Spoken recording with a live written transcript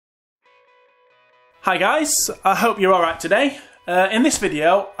Hi guys, I hope you're alright today. In this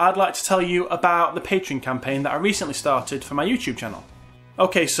video, I'd like to tell you about the Patreon campaign that I recently started for my YouTube channel.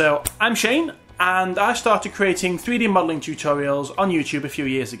 Okay, so I'm Shane, and I started creating 3D modelling tutorials on YouTube a few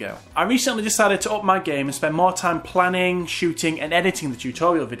years ago. I recently decided to up my game and spend more time planning, shooting and editing the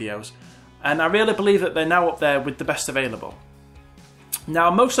tutorial videos, and I really believe that they're now up there with the best available.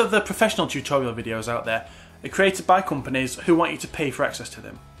 Now, most of the professional tutorial videos out there are created by companies who want you to pay for access to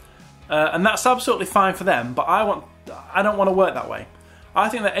them. And that's absolutely fine for them, but I don't want to work that way. I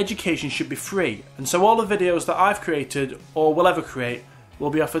think that education should be free, and so all the videos that I've created or will ever create will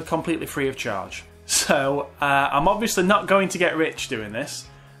be offered completely free of charge. So I'm obviously not going to get rich doing this,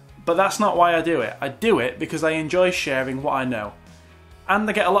 but that's not why I do it. I do it because I enjoy sharing what I know. And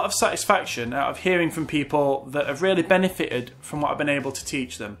I get a lot of satisfaction out of hearing from people that have really benefited from what I've been able to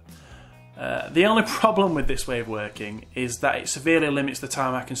teach them. The only problem with this way of working is that it severely limits the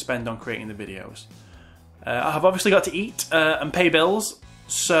time I can spend on creating the videos. I have obviously got to eat and pay bills,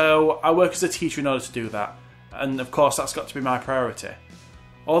 so I work as a teacher in order to do that, and of course that's got to be my priority.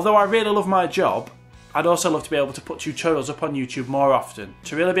 Although I really love my job, I'd also love to be able to put tutorials up on YouTube more often,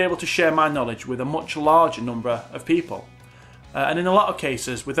 to really be able to share my knowledge with a much larger number of people. And in a lot of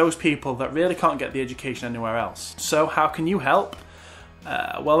cases with those people that really can't get the education anywhere else. So how can you help?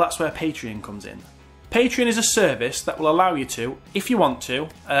 Well, that's where Patreon comes in. Patreon is a service that will allow you to, if you want to,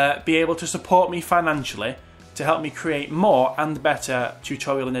 be able to support me financially to help me create more and better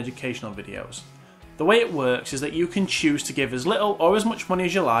tutorial and educational videos. The way it works is that you can choose to give as little or as much money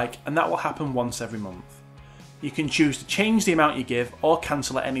as you like, and that will happen once every month. You can choose to change the amount you give or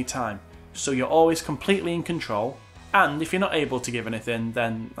cancel at any time, so you're always completely in control, and if you're not able to give anything,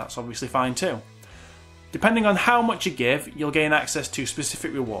 then that's obviously fine too. Depending on how much you give, you'll gain access to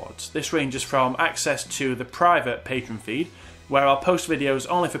specific rewards. This ranges from access to the private Patreon feed, where I'll post videos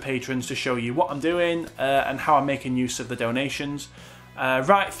only for patrons to show you what I'm doing and how I'm making use of the donations,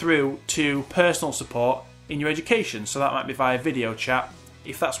 right through to personal support in your education, so that might be via video chat,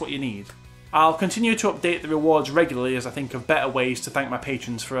 if that's what you need. I'll continue to update the rewards regularly as I think of better ways to thank my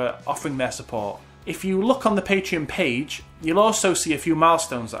patrons for offering their support. If you look on the Patreon page, you'll also see a few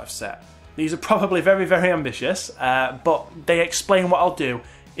milestones that I've set. These are probably very, very ambitious, but they explain what I'll do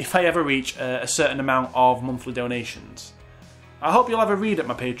if I ever reach a certain amount of monthly donations. I hope you'll have a read at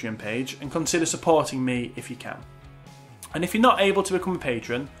my Patreon page and consider supporting me if you can. And if you're not able to become a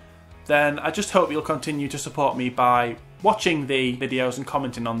patron, then I just hope you'll continue to support me by watching the videos and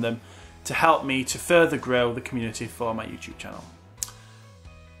commenting on them to help me to further grow the community for my YouTube channel.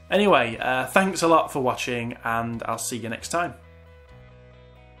 Anyway, thanks a lot for watching, and I'll see you next time.